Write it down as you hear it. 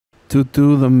to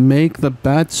do the make the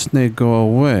bat snake go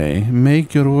away,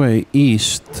 make your way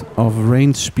east of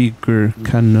Rainspeaker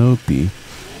Canopy.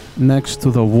 Next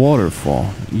to the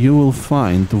waterfall, you will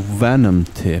find the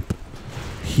venomtip.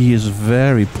 He is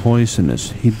very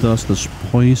poisonous. He does this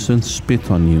poison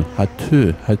spit on you.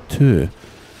 Hatu, hatu.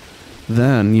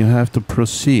 Then you have to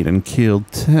proceed and kill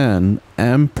 10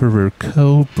 emperor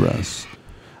cobras.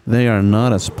 They are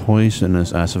not as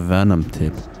poisonous as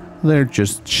venomtip. They're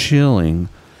just chilling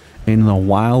in the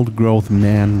wild growth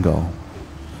mango.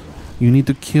 You need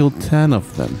to kill 10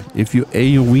 of them. If you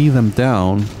AoE them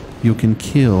down, you can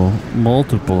kill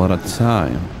multiple at a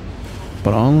time.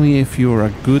 But only if you're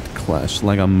a good class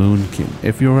like a Moonkin.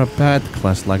 If you're a bad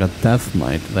class like a Death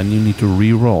Knight, then you need to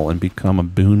reroll and become a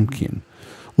Boonkin.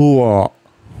 Ooh,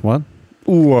 what?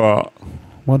 Ooh,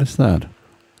 what is that?